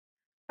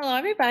Hello,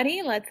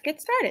 everybody. Let's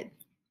get started.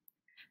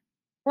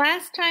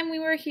 Last time we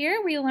were here,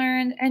 we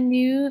learned a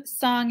new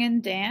song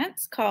and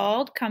dance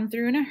called Come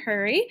Through in a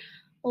Hurry.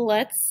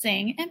 Let's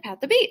sing and pat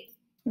the beat.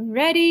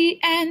 Ready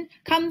and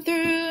come through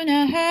in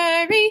a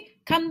hurry,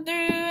 come through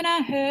in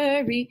a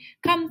hurry,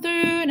 come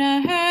through in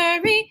a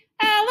hurry,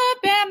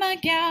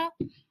 Alabama gal.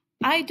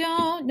 I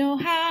don't know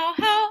how,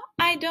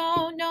 I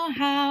don't know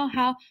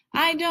how,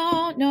 I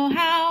don't know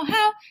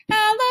how,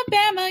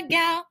 Alabama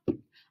gal.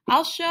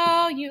 I'll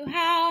show you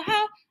how,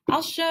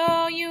 I'll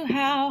show you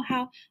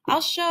how, I'll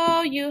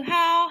show you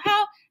how,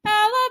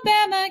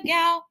 Alabama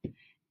gal.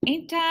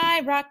 Ain't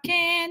I rock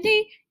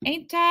candy,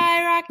 ain't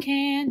I rock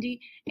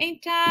candy,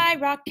 ain't I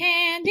rock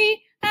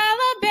candy,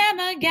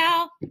 Alabama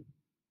gal.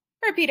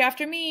 Repeat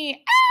after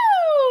me.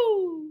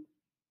 Ow!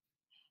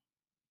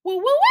 Woo,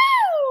 woo, woo!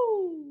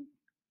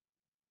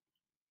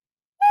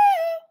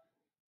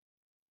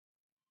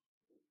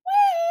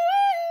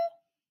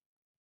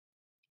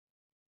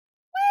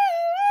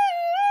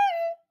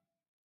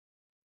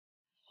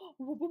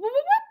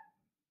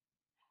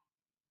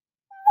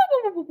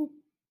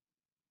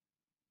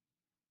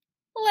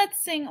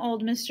 Let's sing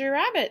Old Mr.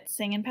 Rabbit.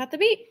 Sing and pat the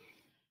beat.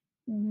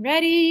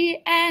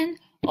 Ready and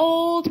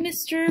old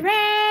Mr.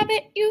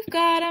 Rabbit, you've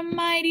got a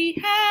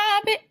mighty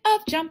habit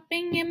of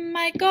jumping in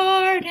my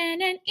garden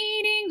and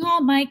eating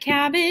all my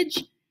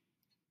cabbage.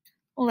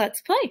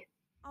 Let's play.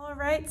 All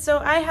right, so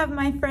I have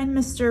my friend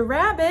Mr.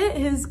 Rabbit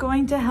who's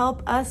going to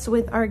help us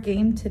with our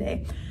game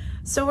today.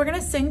 So we're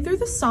gonna sing through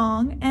the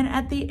song, and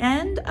at the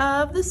end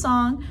of the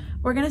song,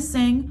 we're gonna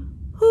sing,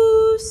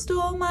 "Who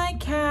stole my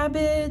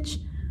cabbage?"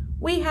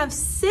 We have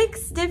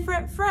 6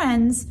 different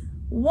friends,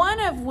 one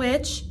of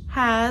which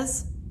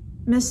has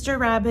Mr.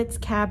 Rabbit's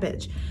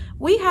cabbage.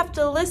 We have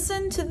to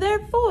listen to their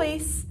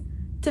voice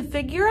to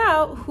figure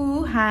out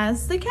who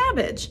has the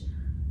cabbage.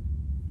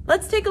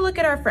 Let's take a look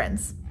at our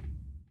friends.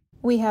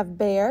 We have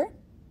Bear.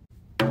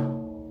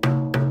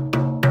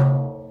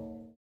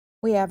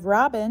 We have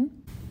Robin.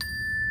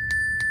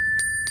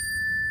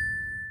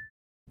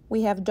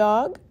 We have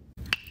Dog.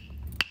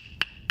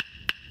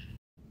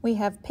 We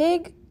have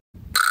Pig.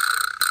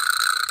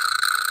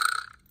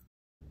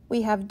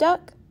 We have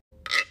Duck.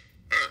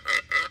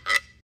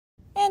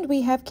 And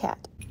we have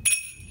Cat.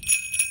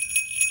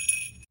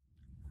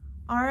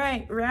 All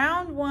right,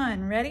 round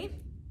 1. Ready?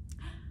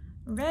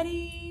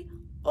 Ready?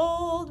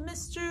 Old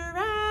Mr.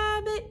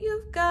 Rabbit,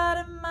 you've got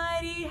a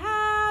mighty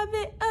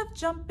habit of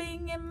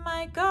jumping in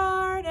my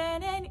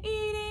garden and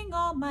eating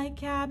all my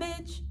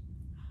cabbage.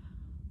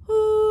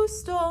 Who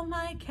stole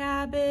my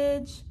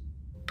cabbage?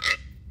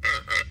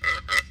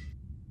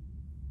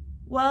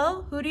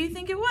 Well, who do you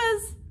think it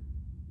was?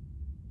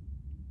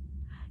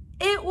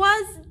 It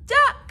was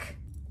Duck.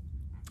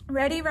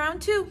 Ready,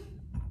 round 2.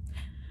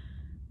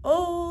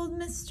 Old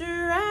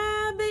Mr.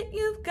 Rabbit,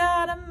 you've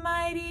got a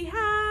mighty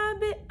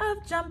habit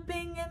of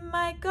jumping in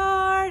my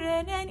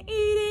garden and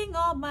eating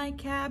all my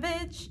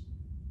cabbage.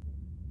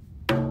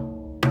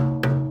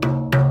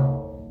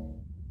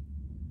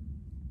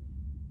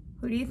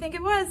 Who do you think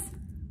it was?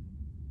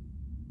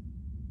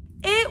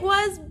 It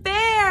was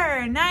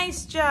Bear.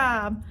 Nice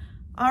job.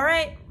 All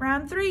right,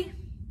 round 3.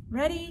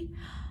 Ready?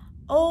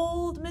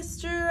 Old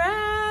Mr.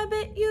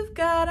 Rabbit, you've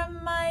got a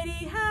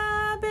mighty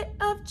habit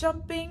of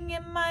jumping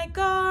in my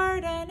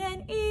garden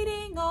and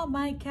eating all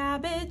my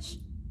cabbage.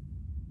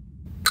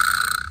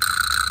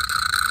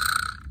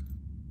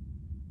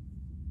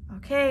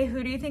 Okay,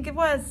 who do you think it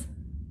was?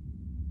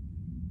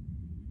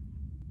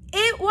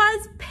 It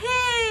was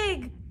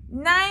Pig!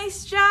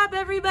 Nice job,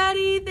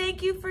 everybody.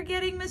 Thank you for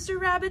getting Mr.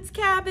 Rabbit's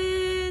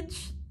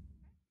cabbage.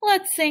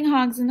 Let's sing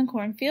Hogs in the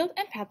Cornfield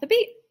and pat the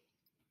beat.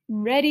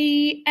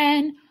 Ready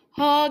and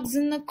hogs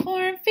in the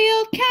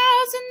cornfield,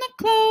 cows in the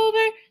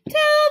clover,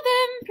 tell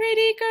them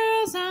pretty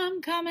girls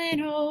I'm coming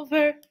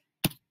over.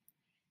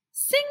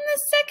 Sing the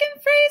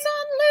second phrase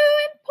on Lou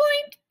and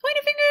point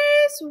your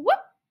fingers, whoop.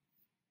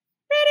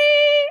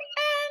 Ready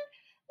and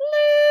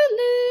Lou,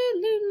 Lou,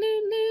 Lou, Lou,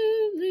 Lou,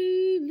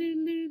 Lou,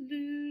 Lou,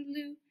 Lou,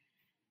 Lou.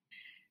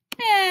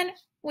 And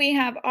we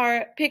have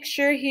our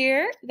picture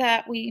here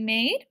that we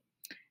made.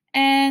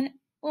 And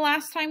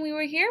last time we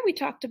were here, we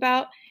talked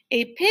about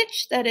a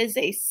pitch that is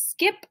a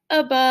skip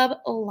above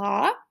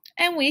la,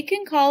 and we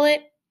can call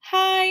it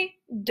high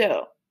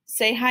do.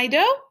 Say high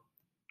do.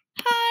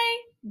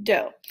 High do.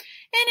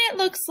 And it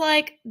looks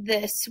like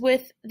this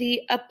with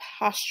the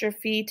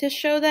apostrophe to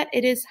show that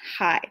it is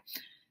high.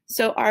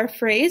 So our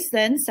phrase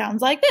then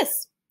sounds like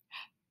this.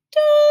 Do,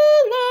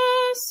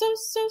 la,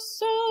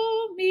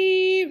 so,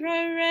 mi,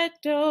 re,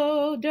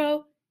 do,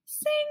 do.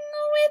 Sing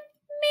with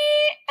me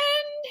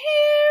and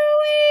here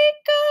we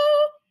go.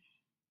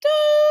 Do,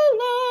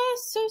 la,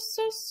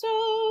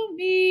 so,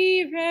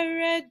 mi,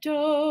 re,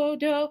 do,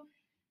 do.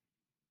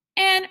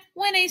 And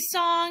when a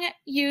song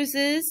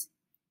uses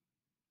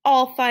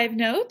all 5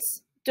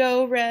 notes,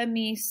 do, re,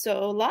 mi,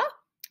 so, la,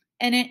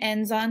 and it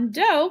ends on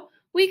do,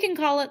 we can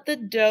call it the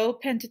do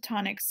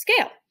pentatonic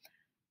scale.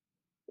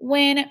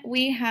 When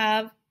we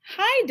have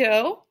high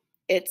do,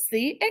 it's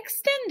the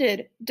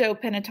extended do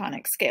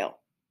pentatonic scale.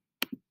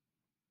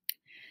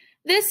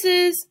 This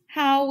is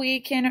how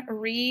we can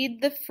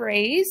read the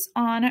phrase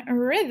on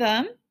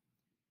rhythm.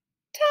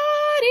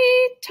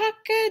 Ta-dee,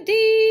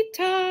 taka-dee,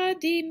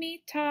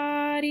 ta-dee-me,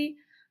 ta-dee.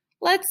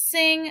 Let's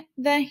sing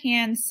the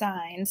hand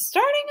signs,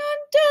 starting on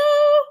do.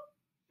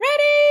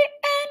 Ready,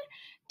 and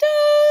do,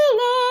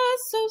 la,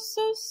 so,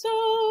 so,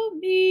 so,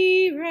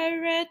 mi, re,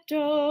 re,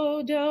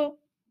 do, do.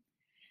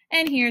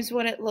 And here's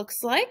what it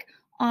looks like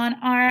on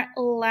our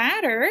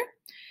ladder.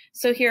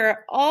 So here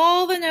are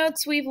all the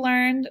notes we've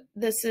learned.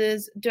 This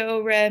is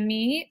do, re,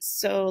 mi,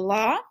 so,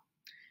 la.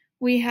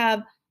 We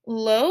have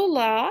lo,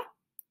 la,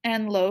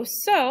 and lo,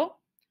 so.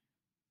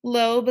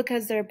 Low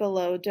because they're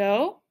below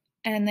do,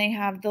 and they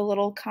have the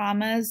little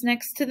commas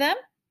next to them.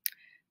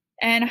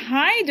 And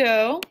high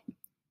do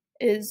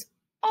is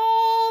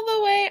all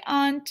the way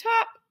on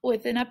top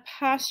with an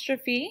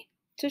apostrophe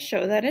to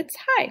show that it's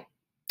high.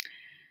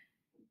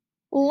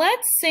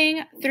 Let's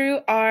sing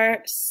through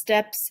our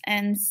steps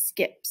and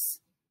skips.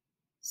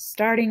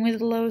 Starting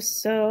with lo,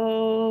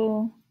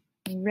 so.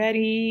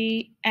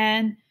 Ready,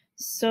 and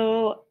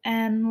so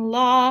and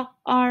la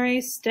are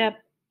a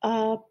step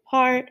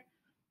apart.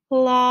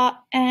 La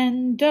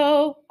and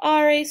do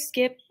are a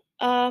skip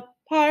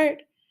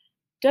apart.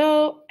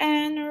 Do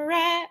and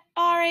re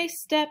are a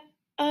step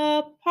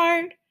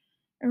apart.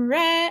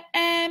 Re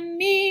and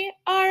mi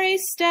are a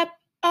step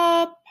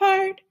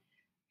apart.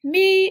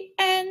 Mi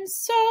and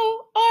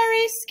so are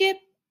a skip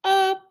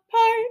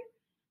apart.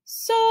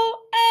 So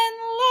and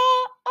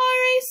la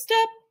are a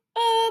step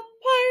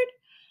apart.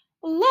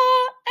 La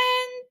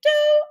and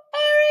do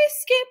are a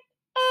skip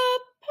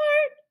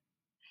apart.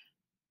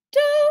 Do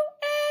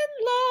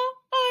and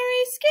la are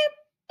a skip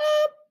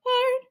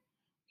apart.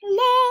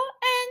 La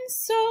and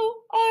so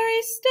are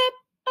a step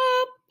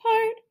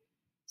apart.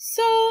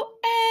 So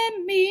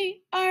and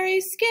mi are a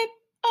skip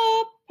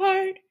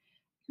apart.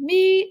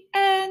 Mi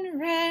and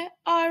re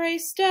are a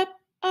step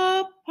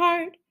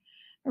apart.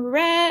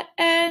 Re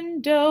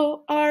and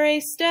do are a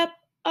step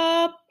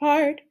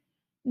apart.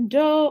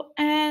 Do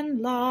and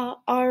la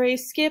are a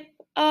skip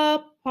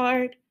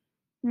apart.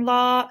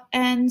 La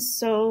and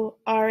so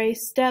are a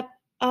step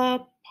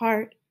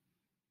apart.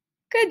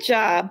 Good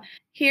job.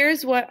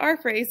 Here's what our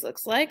phrase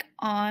looks like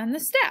on the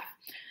staff.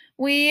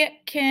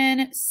 We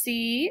can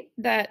see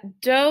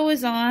that do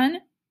is on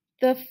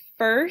the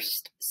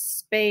first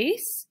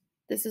space.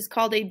 This is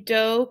called a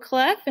do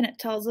clef, and it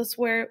tells us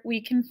where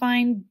we can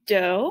find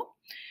do.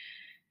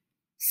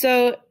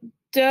 So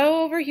do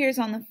over here is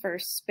on the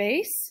first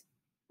space.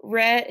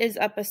 Re is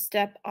up a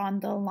step on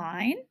the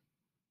line.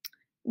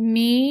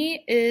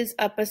 Mi is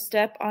up a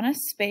step on a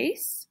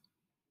space.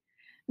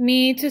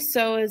 Mi to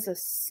so is a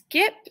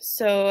skip,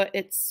 so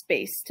it's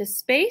space to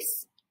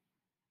space.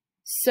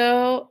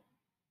 So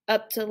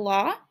up to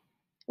la.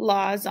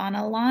 La is on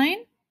a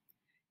line.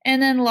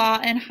 And then la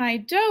and high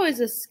do is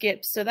a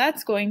skip, so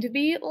that's going to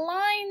be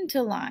line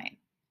to line.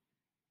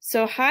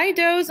 So high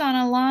do is on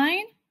a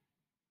line.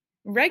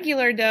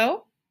 Regular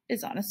do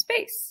is on a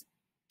space.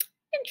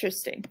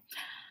 Interesting.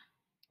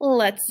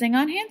 Let's sing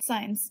on hand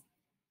signs.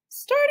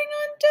 Starting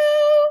on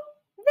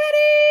do.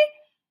 Ready?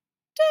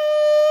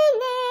 Do,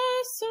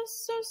 la, so,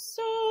 so,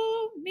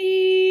 so,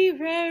 mi,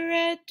 re,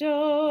 re,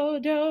 do,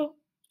 do.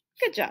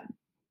 Good job.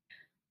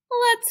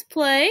 Let's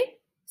play,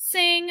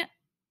 sing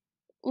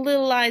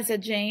Little Liza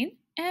Jane,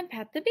 and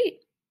pat the beat.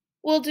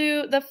 We'll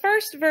do the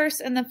first verse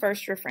and the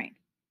first refrain.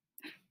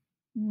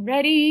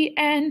 Ready,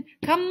 and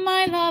come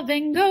my love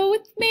and go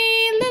with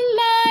me, Little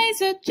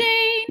Liza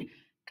Jane.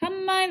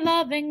 Come my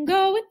love and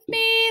go with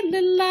me,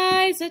 Little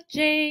Liza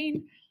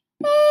Jane.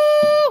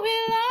 Oh,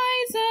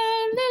 Eliza,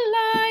 little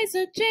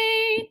Liza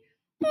Jane.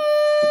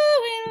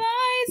 Oh,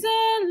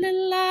 Eliza,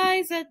 little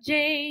Liza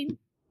Jane.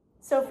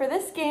 So for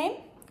this game,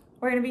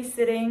 we're going to be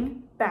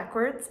sitting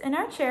backwards in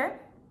our chair.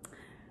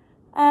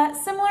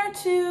 Similar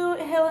to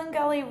Hill and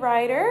Gully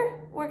Rider,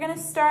 we're going to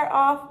start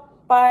off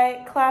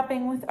by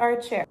clapping with our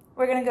chair.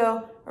 We're going to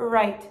go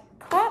right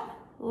clap,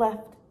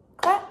 left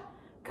clap.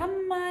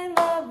 Come my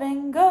love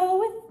and go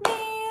with me,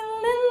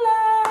 Little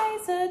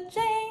Liza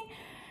Jane.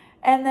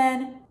 And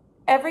then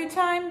every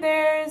time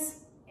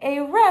there's a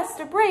rest,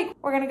 a break,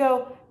 we're going to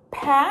go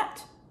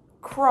pat,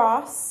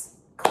 cross,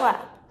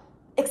 clap.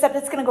 Except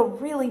it's going to go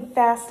really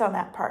fast on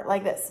that part,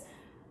 like this.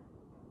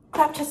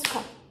 Clap, just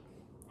clap.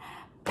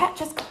 Pat,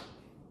 just clap.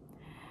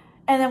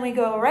 And then we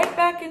go right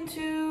back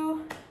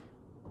into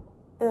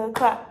the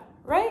clap.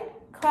 Right,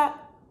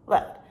 clap,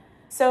 left.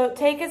 So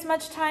take as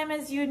much time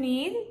as you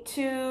need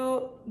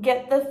to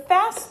get the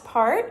fast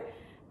part,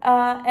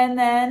 and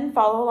then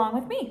follow along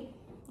with me.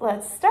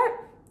 Let's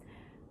start.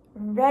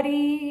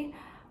 Ready?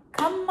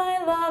 Come my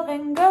love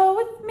and go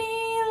with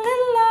me,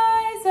 Little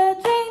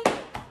Liza Jane.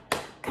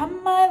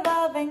 Come my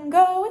love and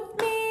go with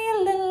me,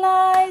 Little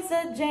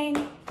Liza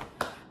Jane.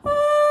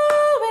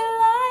 Oh,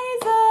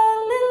 Eliza,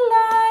 little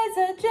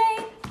Liza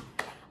Jane.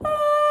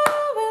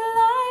 Oh,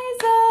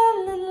 Eliza,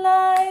 little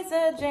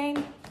Liza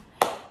Jane.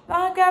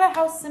 I got a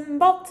house in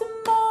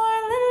Baltimore,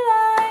 Little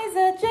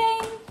Liza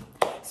Jane.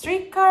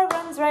 Streetcar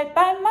runs right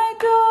by my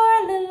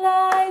door, Little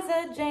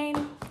Liza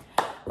Jane.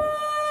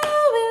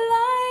 Oh,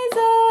 Eliza,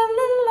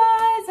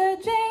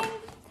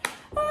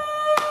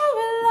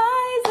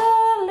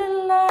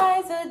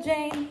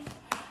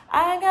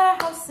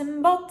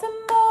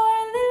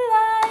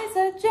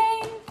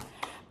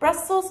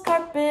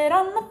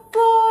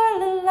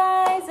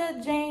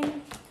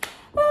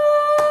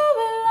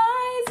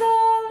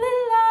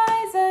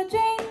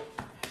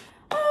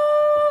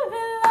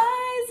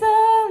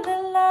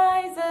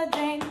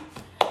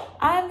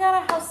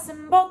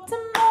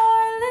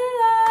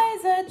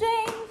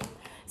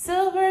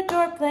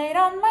 plate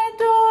on my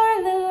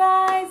door, little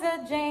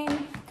Liza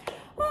Jane.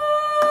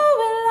 Oh,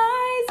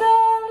 Eliza,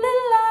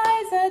 little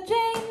Liza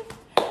Jane.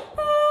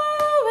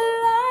 Oh,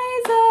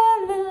 Eliza,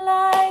 little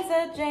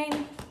Liza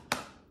Jane.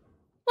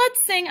 Let's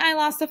sing I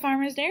Lost the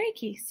Farmer's Dairy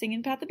Key. Sing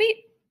and pat the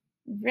beat.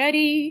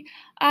 Ready?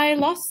 I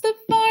lost the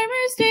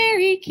farmer's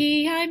dairy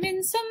key. I'm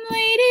in some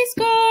lady's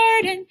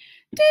garden.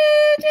 Do,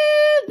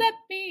 let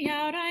me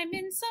out. I'm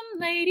in some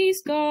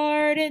lady's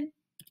garden.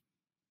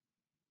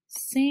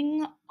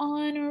 Sing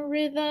on a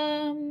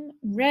rhythm.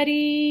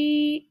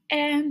 Ready?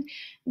 And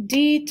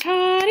dee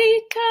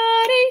toddy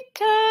toddy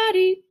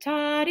toddy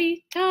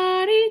toddy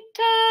toddy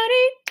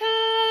toddy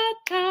ta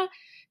ta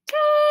ta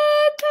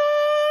ta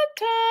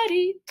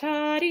toddy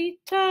toddy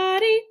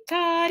toddy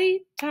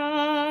toddy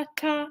ta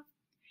ta.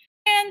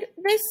 And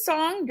this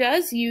song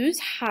does use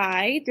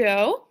high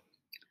do.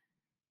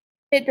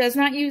 It does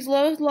not use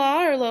low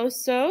la or low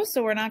so,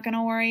 so we're not going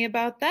to worry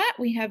about that.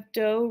 We have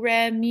do,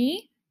 re,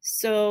 mi,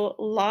 so,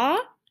 la,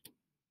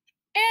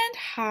 and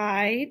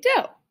high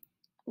do.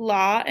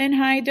 La and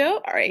high do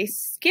are a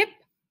skip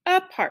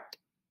apart.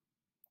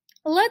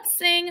 Let's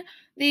sing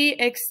the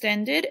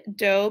extended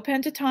do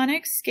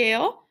pentatonic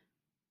scale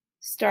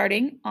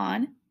starting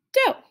on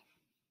do.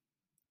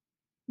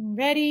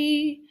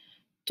 Ready?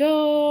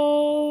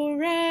 Do,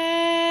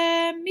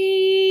 re,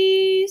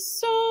 mi,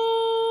 so,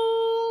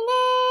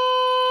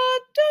 la,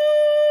 do,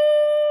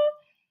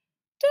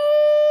 do,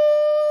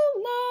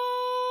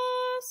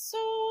 la, so,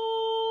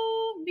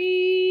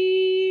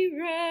 mi,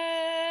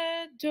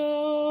 re,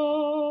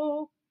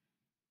 do.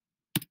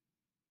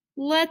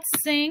 Let's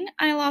sing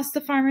I Lost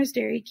the Farmer's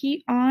Dairy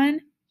Key on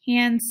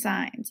hand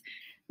signs.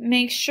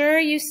 Make sure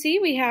you see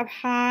we have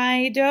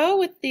high do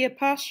with the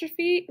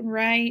apostrophe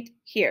right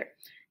here.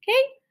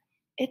 Okay?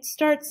 It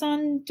starts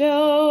on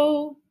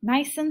do,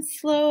 nice and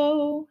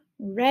slow,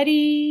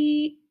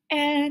 ready,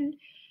 and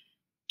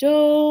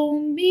do,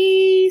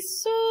 mi,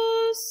 so,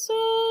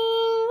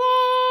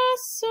 la,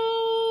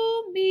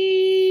 so,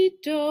 mi,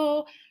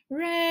 do,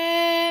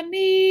 re,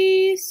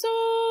 mi, so,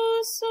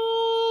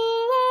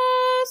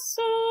 la,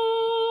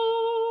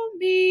 so,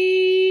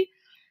 mi,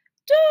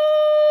 do,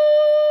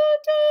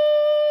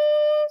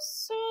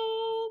 so,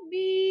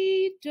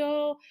 mi,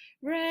 do,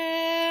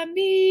 re,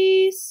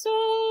 mi,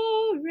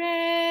 so,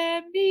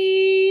 re,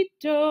 mi,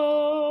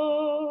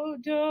 do,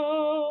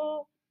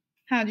 do.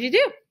 How'd you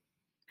do?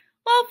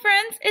 Well,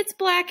 friends, it's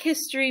Black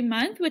History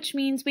Month, which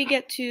means we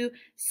get to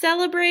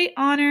celebrate,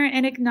 honor,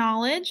 and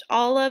acknowledge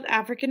all of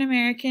African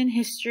American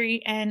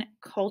history and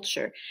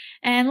culture.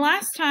 And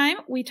last time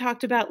we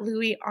talked about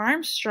Louis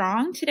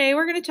Armstrong. Today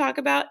we're going to talk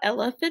about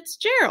Ella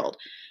Fitzgerald.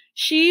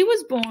 She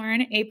was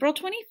born April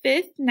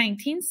 25th,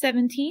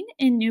 1917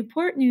 in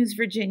Newport News,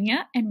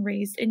 Virginia, and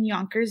raised in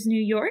Yonkers, New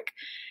York.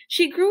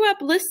 She grew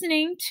up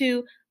listening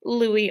to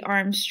Louis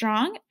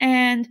Armstrong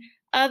and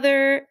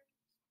other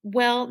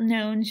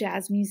well-known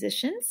jazz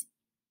musicians.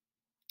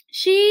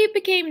 She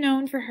became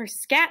known for her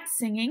scat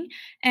singing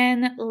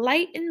and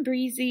light and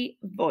breezy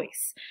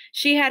voice.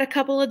 She had a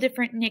couple of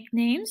different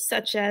nicknames,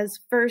 such as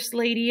First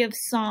Lady of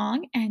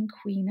Song and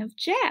Queen of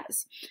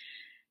Jazz.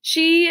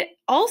 She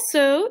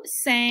also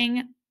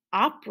sang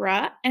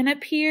opera and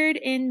appeared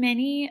in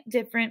many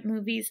different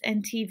movies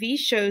and TV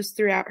shows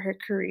throughout her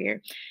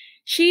career.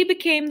 She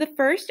became the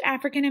first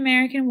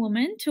African-American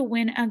woman to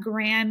win a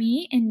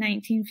Grammy in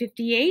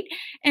 1958,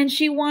 and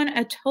she won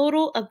a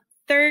total of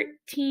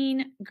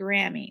 13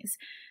 Grammys.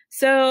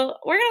 So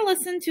we're going to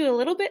listen to a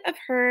little bit of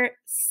her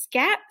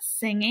scat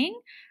singing.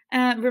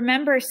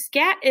 Remember,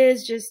 scat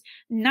is just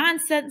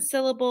nonsense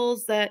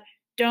syllables that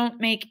don't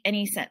make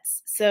any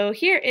sense. So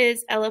here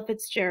is Ella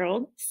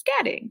Fitzgerald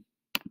scatting.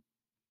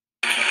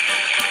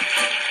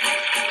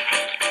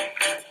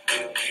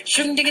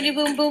 Shung diggity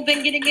boom boom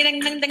bing getting getting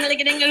dang dang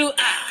ligging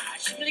ah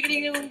shung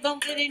diggity boom boom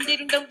ding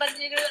ding dong but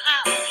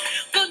ah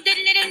boom ding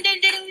ding ding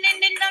ding ding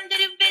ding dong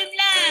ding bing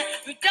la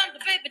we done the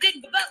baby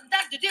didn't bum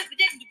dang the dip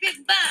didn't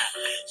bing ba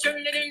shung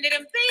little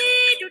little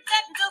bee do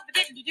that go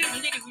didn't do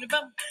little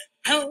bum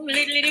oh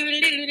little little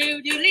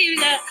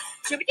la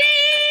shung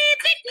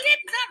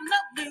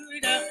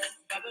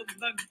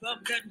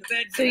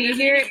so you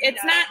hear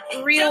it's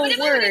not real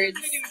words,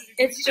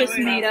 it's just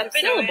made up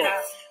syllables.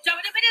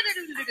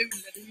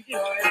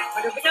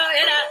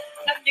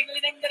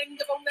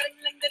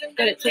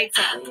 But it takes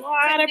a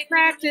lot of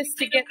practice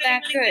to get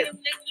that good.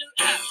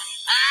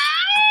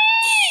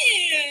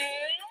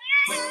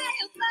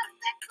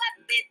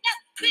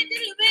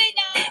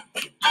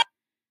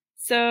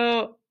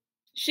 So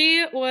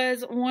she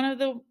was one of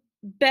the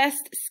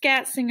best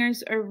scat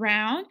singers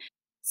around.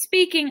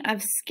 Speaking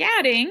of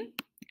scatting,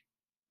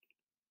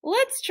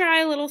 let's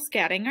try a little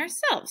scatting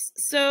ourselves.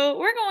 So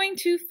we're going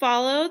to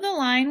follow the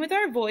line with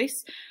our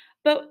voice,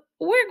 but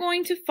we're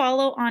going to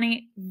follow on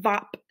a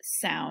vop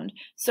sound.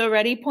 So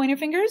ready, pointer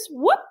fingers,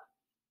 whoop.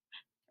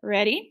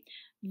 Ready?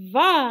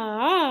 Vop.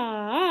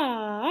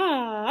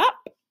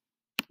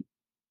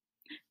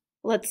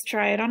 Let's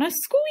try it on a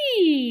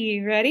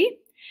squee. Ready?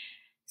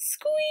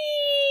 Squee.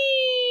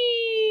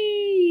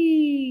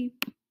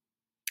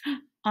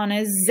 on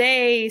a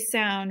Z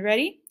sound.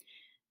 Ready?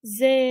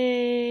 Z.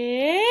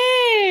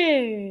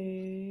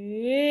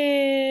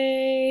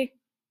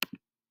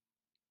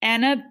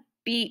 And a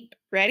beep.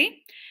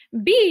 Ready?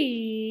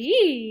 Beep.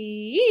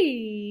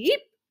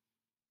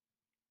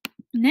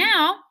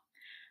 Now,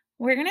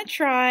 we're going to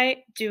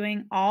try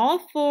doing all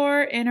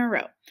 4 in a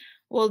row.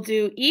 We'll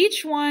do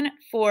each one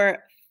for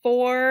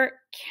 4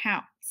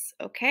 counts,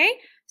 okay?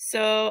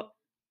 So,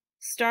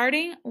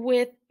 starting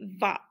with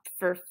VOP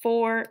for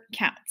 4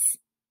 counts.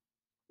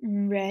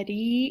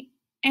 Ready?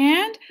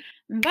 And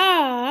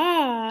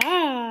VOP.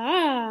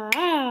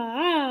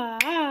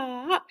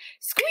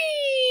 Squeeze.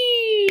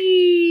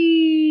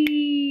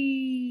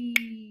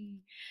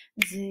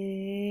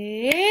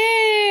 Z.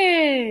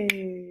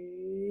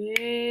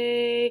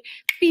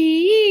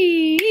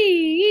 Beep.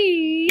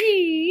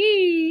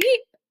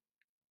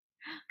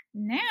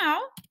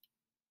 Now,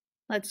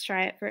 let's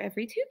try it for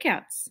every 2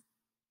 counts.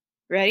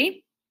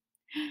 Ready?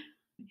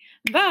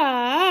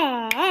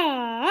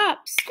 VOP.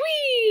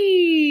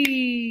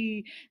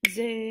 Squeeze.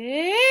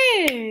 Z.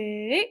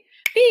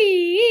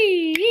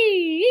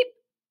 Beep.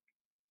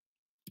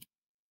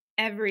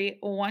 Every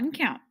 1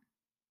 count.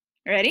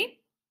 Ready?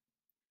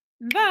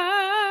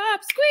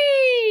 VOP.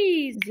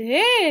 Squeeze.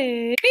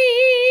 Z.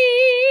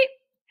 Beep.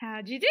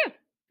 How'd you do?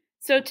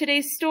 So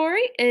today's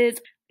story is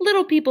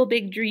Little People,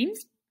 Big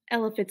Dreams,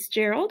 Ella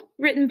Fitzgerald,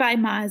 written by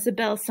Ma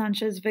Isabel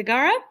Sanchez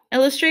Vergara,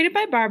 illustrated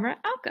by Barbara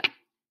Alka.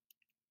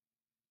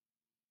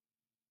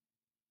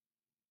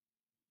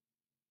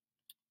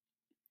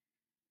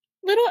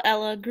 Little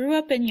Ella grew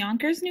up in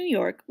Yonkers, New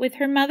York, with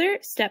her mother,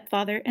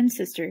 stepfather, and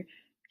sister.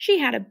 She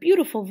had a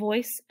beautiful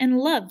voice and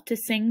loved to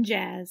sing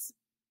jazz.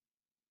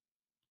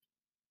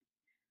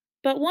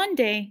 But one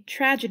day,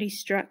 tragedy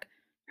struck.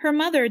 Her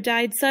mother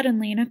died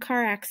suddenly in a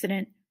car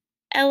accident.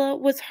 Ella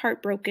was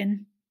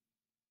heartbroken.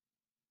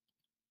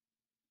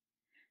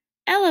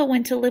 Ella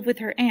went to live with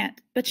her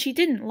aunt, but she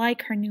didn't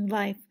like her new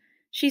life.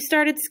 She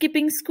started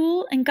skipping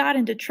school and got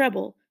into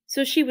trouble,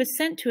 so she was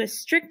sent to a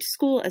strict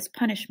school as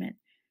punishment.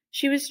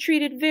 She was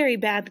treated very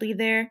badly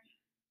there.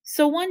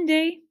 So one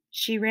day,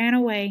 she ran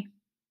away.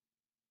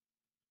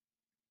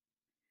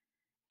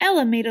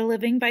 Ella made a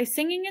living by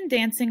singing and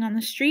dancing on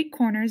the street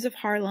corners of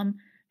Harlem.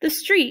 The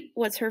street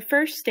was her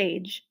first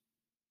stage.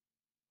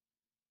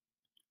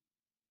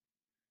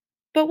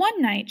 But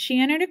one night she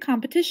entered a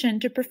competition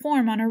to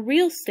perform on a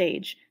real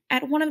stage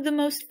at one of the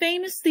most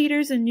famous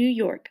theaters in New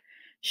York.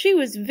 She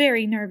was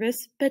very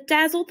nervous, but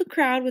dazzled the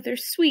crowd with her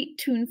sweet,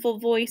 tuneful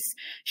voice.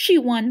 She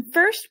won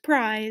first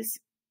prize.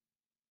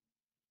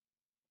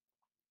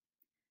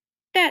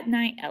 That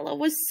night Ella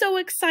was so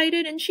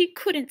excited and she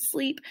couldn't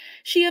sleep.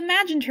 She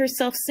imagined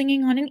herself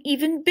singing on an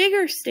even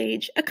bigger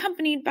stage,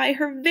 accompanied by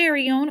her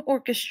very own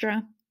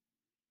orchestra.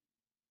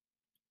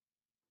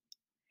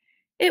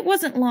 It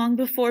wasn't long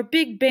before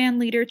big band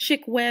leader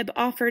Chick Webb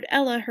offered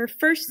Ella her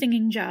first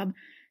singing job.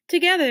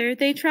 Together,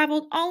 they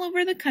traveled all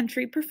over the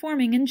country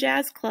performing in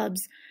jazz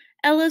clubs.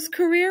 Ella's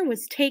career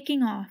was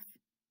taking off.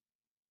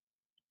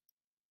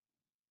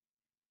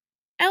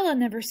 Ella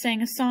never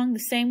sang a song the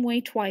same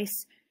way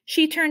twice.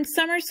 She turned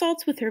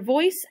somersaults with her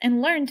voice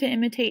and learned to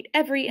imitate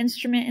every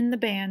instrument in the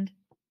band.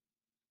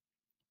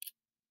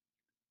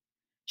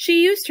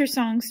 She used her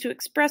songs to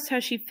express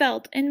how she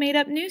felt and made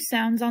up new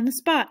sounds on the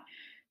spot.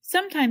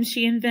 Sometimes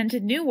she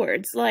invented new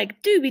words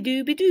like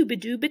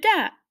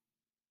dooby-dooby-dooby-dooby-da.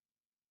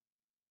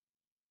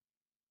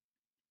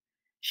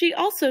 She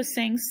also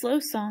sang slow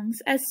songs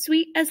as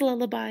sweet as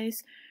lullabies.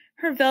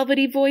 Her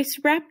velvety voice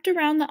wrapped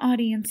around the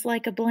audience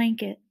like a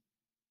blanket.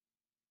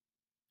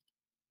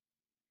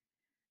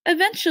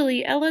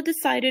 Eventually, Ella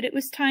decided it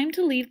was time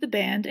to leave the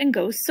band and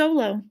go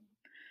solo.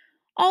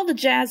 All the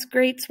jazz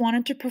greats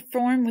wanted to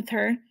perform with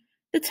her.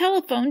 The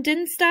telephone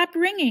didn't stop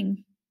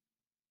ringing.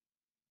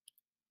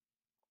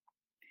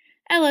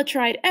 Ella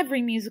tried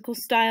every musical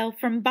style,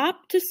 from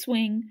bop to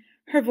swing.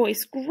 Her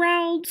voice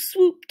growled,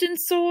 swooped, and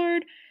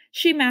soared.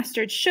 She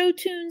mastered show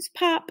tunes,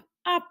 pop,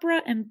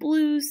 opera, and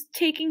blues,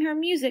 taking her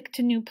music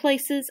to new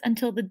places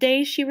until the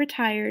day she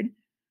retired.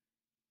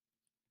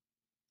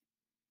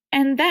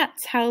 And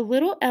that's how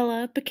little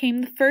Ella became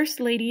the first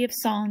lady of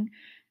song.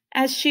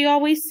 As she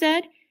always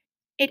said,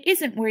 it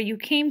isn't where you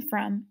came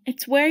from,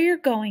 it's where you're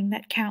going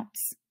that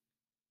counts.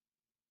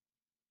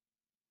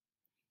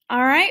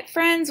 All right,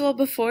 friends, well,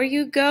 before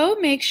you go,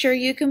 make sure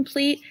you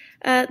complete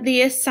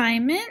the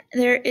assignment.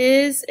 There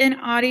is an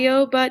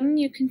audio button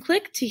you can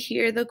click to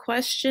hear the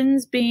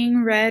questions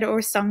being read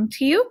or sung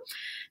to you.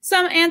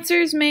 Some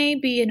answers may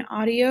be an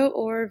audio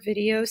or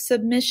video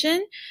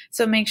submission,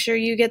 so make sure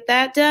you get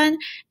that done.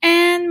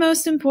 And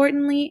most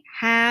importantly,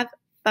 have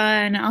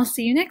fun. I'll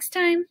see you next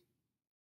time.